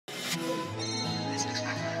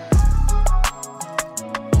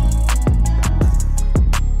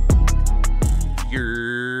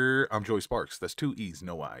I'm Joey Sparks. That's 2 E's,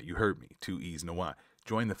 no I. You heard me. 2 E's, no I.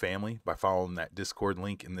 Join the family by following that Discord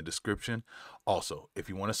link in the description. Also, if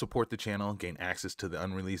you want to support the channel, gain access to the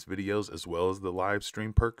unreleased videos as well as the live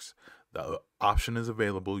stream perks, the option is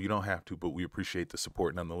available. You don't have to, but we appreciate the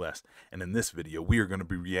support nonetheless. And in this video, we are going to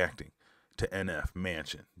be reacting to NF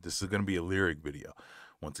Mansion. This is going to be a lyric video.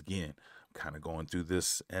 Once again, I'm kind of going through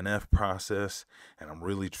this NF process, and I'm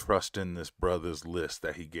really trusting this brother's list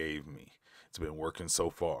that he gave me. It's been working so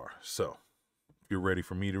far. So, if you're ready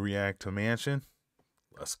for me to react to Mansion,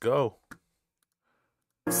 let's go.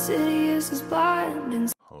 Insidious is blind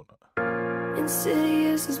and Hold on.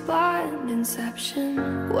 Insidious is blind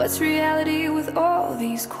inception. What's reality with all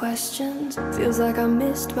these questions? Feels like I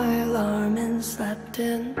missed my alarm and slept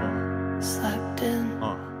in.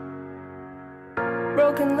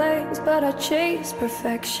 Broken legs, but I chase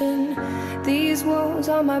perfection. These walls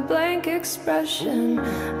are my blank expression.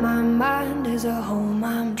 My mind is a home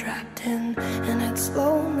I'm trapped in, and it's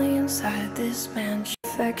lonely inside this mansion.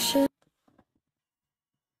 Perfection.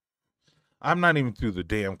 I'm not even through the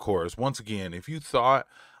damn chorus. Once again, if you thought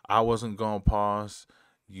I wasn't going to pause,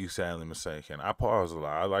 you sadly mistaken. I pause a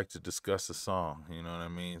lot. I like to discuss the song, you know what I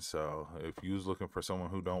mean? So if you was looking for someone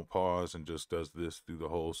who don't pause and just does this through the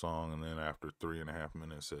whole song and then after 3.5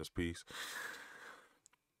 minutes says peace,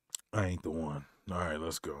 I ain't the one. All right,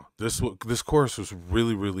 let's go. This chorus was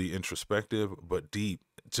really, really introspective but deep,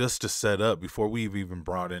 just to set up before we've even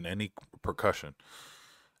brought in any percussion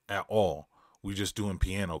at all. We just doing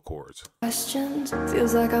piano chords. Questions.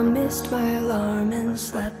 Feels like I missed my alarm and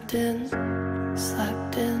slept in.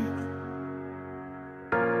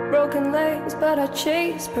 Broken legs, but I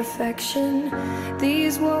chase perfection.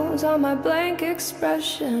 These walls are my blank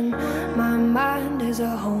expression. My mind is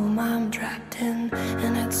a home I'm trapped in,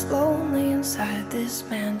 and it's lonely inside this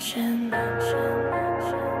mansion.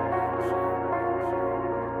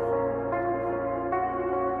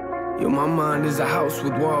 Yo, my mind is a house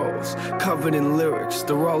with walls, covered in lyrics,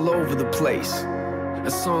 they're all over the place. The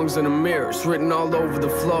songs in the mirrors, written all over the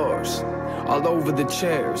floors, all over the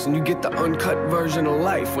chairs. And you get the uncut version of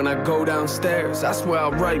life when I go downstairs. That's where I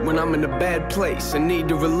write when I'm in a bad place and need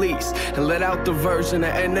to release, and let out the version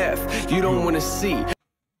of NF you don't want to see.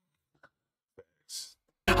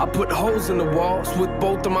 I put holes in the walls with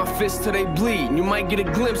both of my fists till they bleed. And you might get a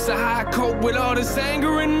glimpse of how I cope with all this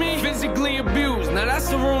anger in me. Physically abused, now that's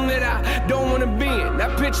the room that I don't want to be in.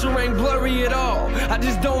 That picture ain't blurry at all, I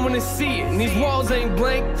just don't want to see it. And these walls ain't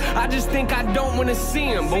blank, I just think I don't want to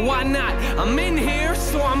see them. But why not? I'm in here,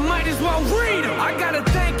 so I might as well read them. I gotta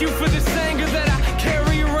thank you for this anger that I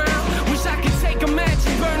carry around. Wish I could take a match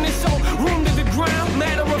and burn this whole room to the ground.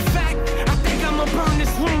 Matter of fact, I think I'ma burn this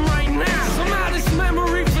room right now. Somehow this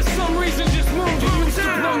memory for some reason just moved you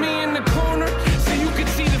down. Put me in the corner so you could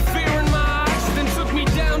see the fear in my eyes. Then took me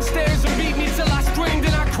downstairs and beat me till I screamed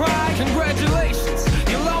and I cried. Congratulations,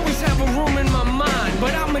 you'll always have a room in my mind,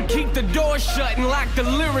 but I'ma keep the door shut and lock the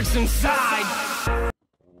lyrics inside.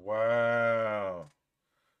 Wow.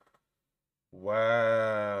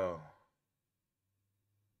 Wow.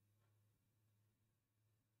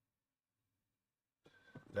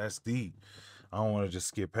 That's deep. I don't want to just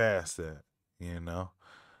skip past that, you know.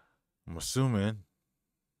 I'm assuming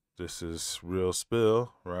this is real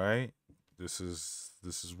spill, right? This is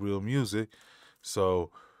real music.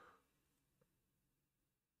 So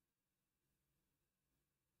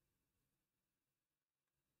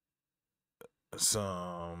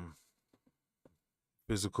some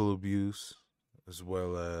physical abuse as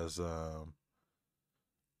well as a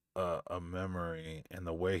memory, and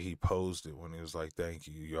the way he posed it when he was like, thank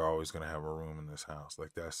you, you're always gonna have a room in this house.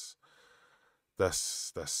 Like that's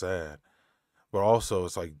sad, but also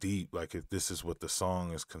it's like deep, like if this is what the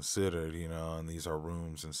song is considered, you know, and these are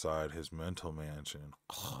rooms inside his mental mansion.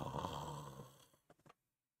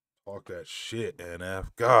 Talk that shit, NF.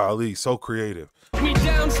 Golly, so creative. Me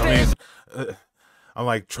downstairs. I mean, I'm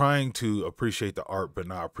like trying to appreciate the art, but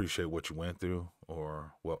not appreciate what you went through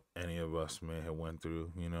or what any of us may have went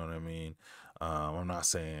through. You know what I mean? I'm not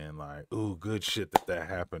saying like, ooh, good shit that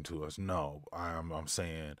happened to us. No, I'm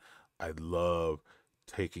saying I love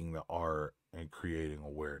taking the art and creating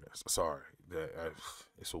awareness. Sorry,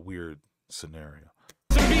 it's a weird scenario.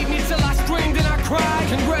 Beat me till I screamed and I cried.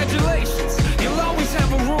 Congratulations, you'll always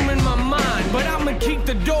have a room in my mind, but I'ma keep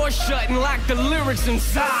the door shut and lock the lyrics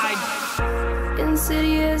inside.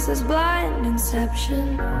 Insidious is blind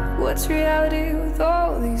inception. What's reality with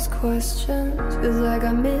all these questions? Feels like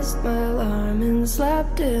I missed my alarm and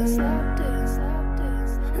slept in.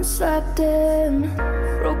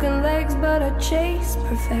 Broken legs, but but I chase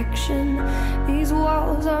perfection. These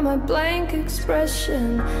walls are my blank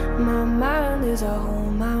expression. My mind is a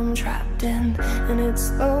home I'm trapped in, and it's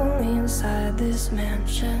lonely inside this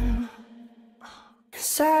mansion.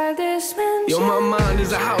 Inside this mansion. Yo, my mind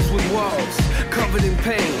is a house with walls covered in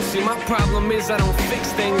pain. See, my problem is I don't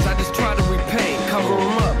fix things, I just try to repaint. Cover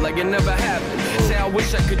them up like it never happened. Say I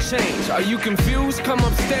wish I could change. Are you confused? Come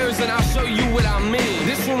upstairs and I'll show you what I mean.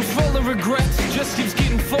 This room's full of regrets, just keeps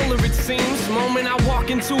getting fuller it seems. Moment I walk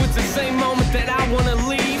into, it's the same moment that I wanna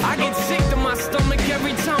leave. I get sick to my stomach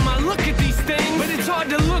every time I look at these things, but it's hard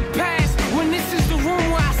to look past when this is the room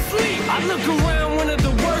where I sleep. I look around, one of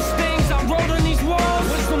the worst things I wrote on these walls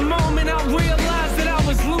was the moment I realized that I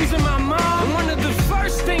was losing my mom. And one of the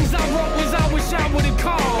first things I wrote was I wish I would've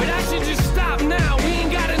called, but I should just stop now. We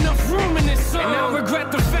ain't got enough room in this song. And I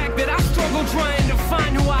regret the fact that I struggle trying to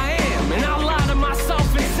find who I am, and I lie to myself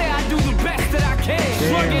and say I do the best that I can.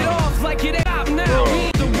 Shrug it off like it ain't now. We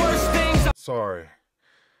ain't the worst things. Sorry.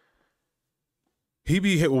 He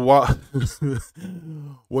be hit while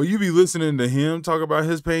you be listening to him talk about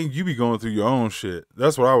his pain, you be going through your own shit.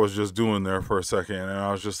 That's what I was just doing there for a second, and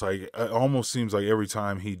I was just like, it almost seems like every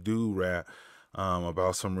time he do rap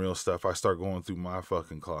about some real stuff, I start going through my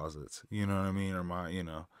fucking closets. You know what I mean? Or my, you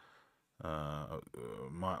know,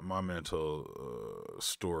 my mental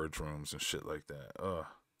storage rooms and shit like that.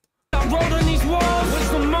 I wrote on these walls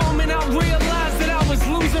was the moment I realized that I was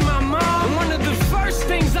losing my mom. And one of the first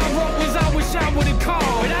things I wrote was I wish I would've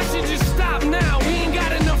called, but I should just stop now. We ain't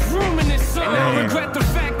got enough room in this song. And I regret the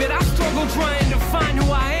fact that I struggle trying to find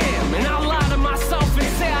who I am, and I lie to myself and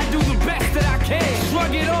say I do the best that I can.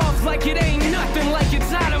 Shrug it off like it ain't nothing, like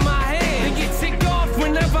it's out of my hand, and get ticked off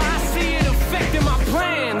whenever I see it affecting my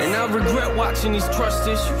plans. And I regret watching these trust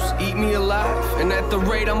issues eat me alive, and at the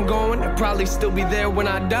rate I'm going, I'll probably still be there when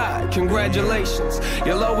I die. Congratulations,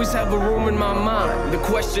 you'll always have a room in my mind. The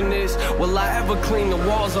question is, will I ever clean the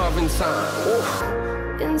walls off in time?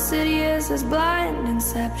 Oof. Insidious as blind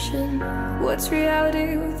inception. What's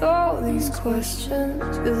reality with all these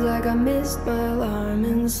questions? Feels like I missed my alarm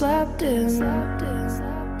and slept in.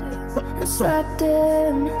 Slept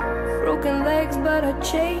in. Broken legs, but I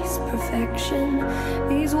chase perfection.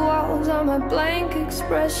 These walls are my blank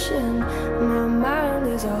expression. My mind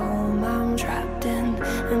is a home I'm trapped in,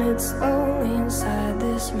 and it's only inside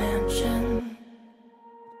this mansion.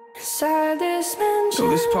 Inside this mansion. So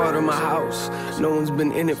this part of my house, no one's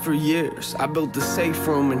been in it for years. I built a safe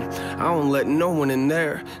room and I don't let no one in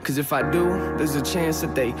there, cause if I do, there's a chance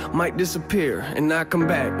that they might disappear and not come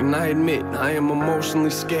back. And I admit I am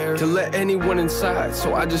emotionally scared to let anyone inside,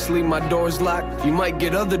 so I just leave my doors locked. You might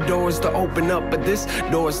get other doors to open up, but this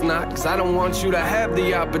door's not, cause I don't want you to have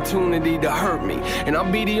the opportunity to hurt me, and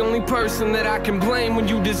I'll be the only person that I can blame when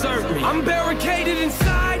you desert me. I'm barricaded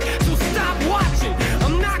inside, so stop watching.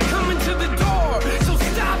 I'm not coming to the door, so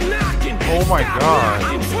stop knocking. Oh my God.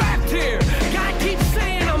 I'm trapped here. God keeps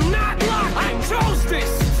saying I'm not locked. I chose this.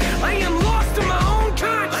 I am lost in my own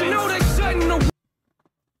conscience. I know they're shutting the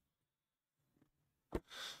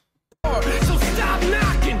door, so stop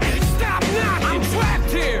knocking. Stop knocking. I'm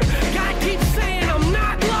trapped here. God keeps saying I'm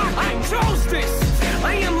not locked. I chose this.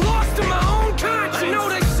 I am lost in my own conscience. I know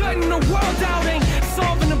they're shutting the world out, ain't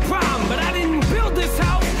solving the problem, but I didn't build this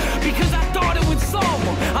house because I thought it would solve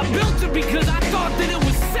them. I built it because I thought that it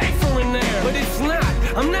was safer in there, but it's not.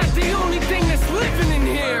 I'm not the only thing that's living in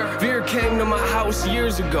here. Fear came to my house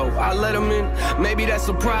years ago. I let him in. Maybe that's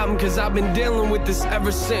a problem, cause I've been dealing with this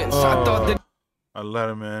ever since. I thought that I let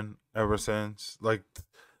him in ever since. Like,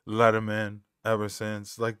 let him in ever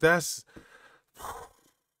since. Like, that's...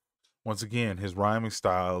 Once again, his rhyming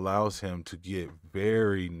style allows him to get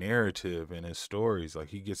very narrative in his stories. Like,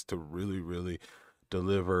 he gets to really, really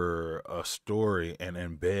deliver a story and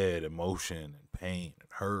embed emotion and pain and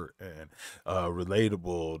hurt and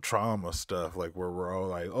relatable trauma stuff, like where we're all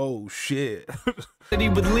like, oh shit. That he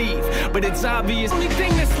would leave, but it's obvious only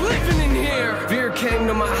thing that's living in here. Fear came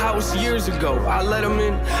to my house years ago. I let him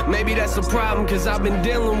in. Maybe that's a problem, cause I've been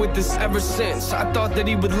dealing with this ever since. I thought that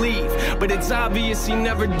he would leave, but it's obvious he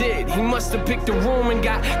never did. He must have picked a room and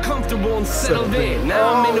got comfortable and settled in.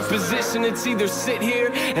 Now I'm in a position, it's either sit here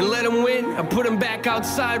and let him win or put him back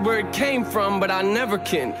outside where it came from, but I never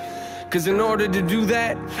can. Cause in order to do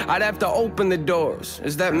that, I'd have to open the doors.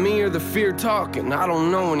 Is that me or the fear talking? I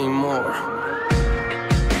don't know anymore.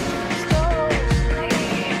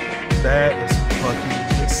 That is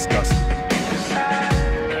fucking disgusting.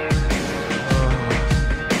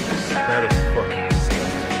 That is fucking disgusting.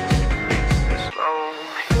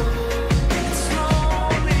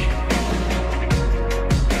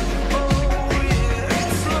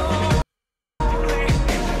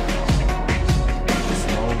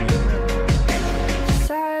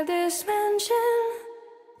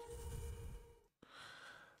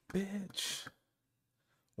 Bitch,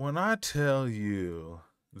 when I tell you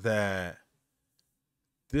that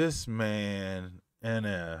this man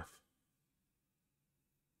NF,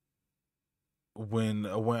 when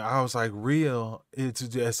I was like real,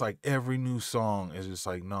 it's like every new song is just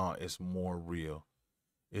like, nah, it's more real.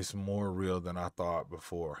 It's more real than I thought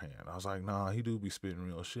beforehand. I was like, nah, he do be spitting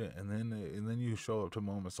real shit. And then you show up to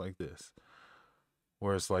moments like this,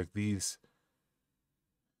 where it's like these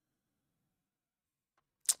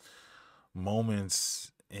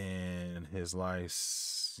moments in his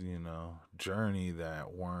life's, you know, journey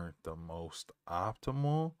that weren't the most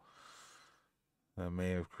optimal, that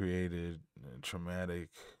may have created traumatic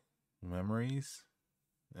memories,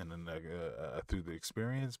 and then through the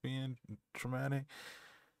experience being traumatic,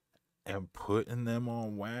 and putting them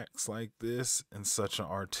on wax like this in such an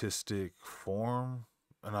artistic form.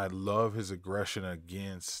 And I love his aggression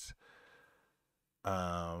against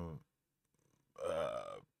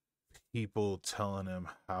people telling him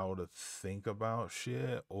how to think about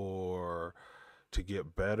shit or to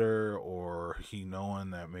get better, or he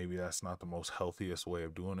knowing that maybe that's not the most healthiest way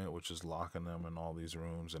of doing it, which is locking them in all these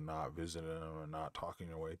rooms and not visiting them and not talking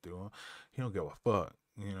your way through them. He don't give a fuck.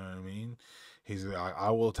 You know what I mean? He's like,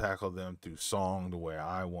 I will tackle them through song the way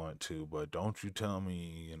I want to, but don't you tell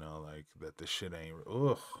me, you know, like that this shit ain't.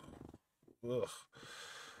 Ugh.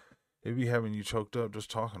 It be having you choked up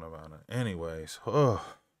just talking about it. Anyways, ugh.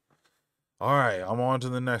 All right, I'm on to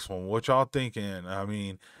the next one. What y'all thinking? I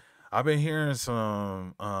mean, I've been hearing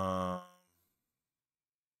some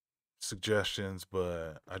suggestions,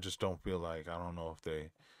 but I just don't feel like, I don't know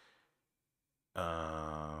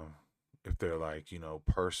if they're like, you know,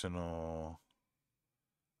 personal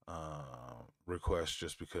requests,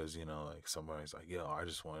 just because, you know, like somebody's like, yo, I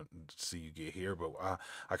just want to see you get here. But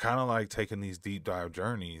I kind of like taking these deep dive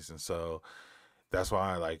journeys, and so that's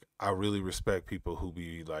why I really respect people who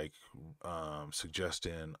be like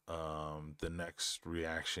suggesting the next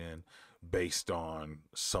reaction based on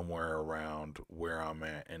somewhere around where I'm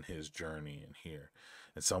at in his journey and here.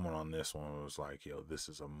 And someone on this one was like, yo, this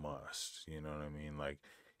is a must. You know what I mean? Like,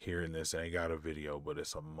 hearing this, ain't got a video, but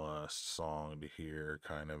it's a must song to hear,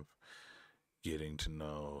 kind of getting to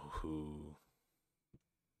know who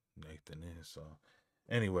Nathan is. So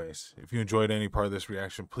anyways, if you enjoyed any part of this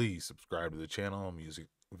reaction, please subscribe to the channel. I'm music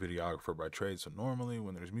videographer by trade, so normally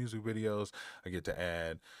when there's music videos, I get to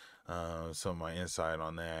add some of my insight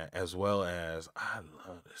on that, as well as I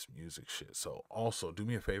love this music shit. So also do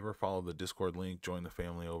me a favor, follow the Discord link, join the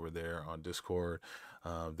family over there on Discord.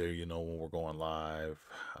 There you know when we're going live,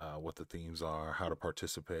 what the themes are, how to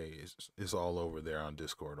participate. It's all over there on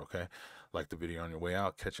Discord, okay? Like the video on your way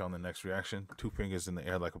out. Catch you on the next reaction. 2 fingers in the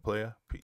air like a player. Peace.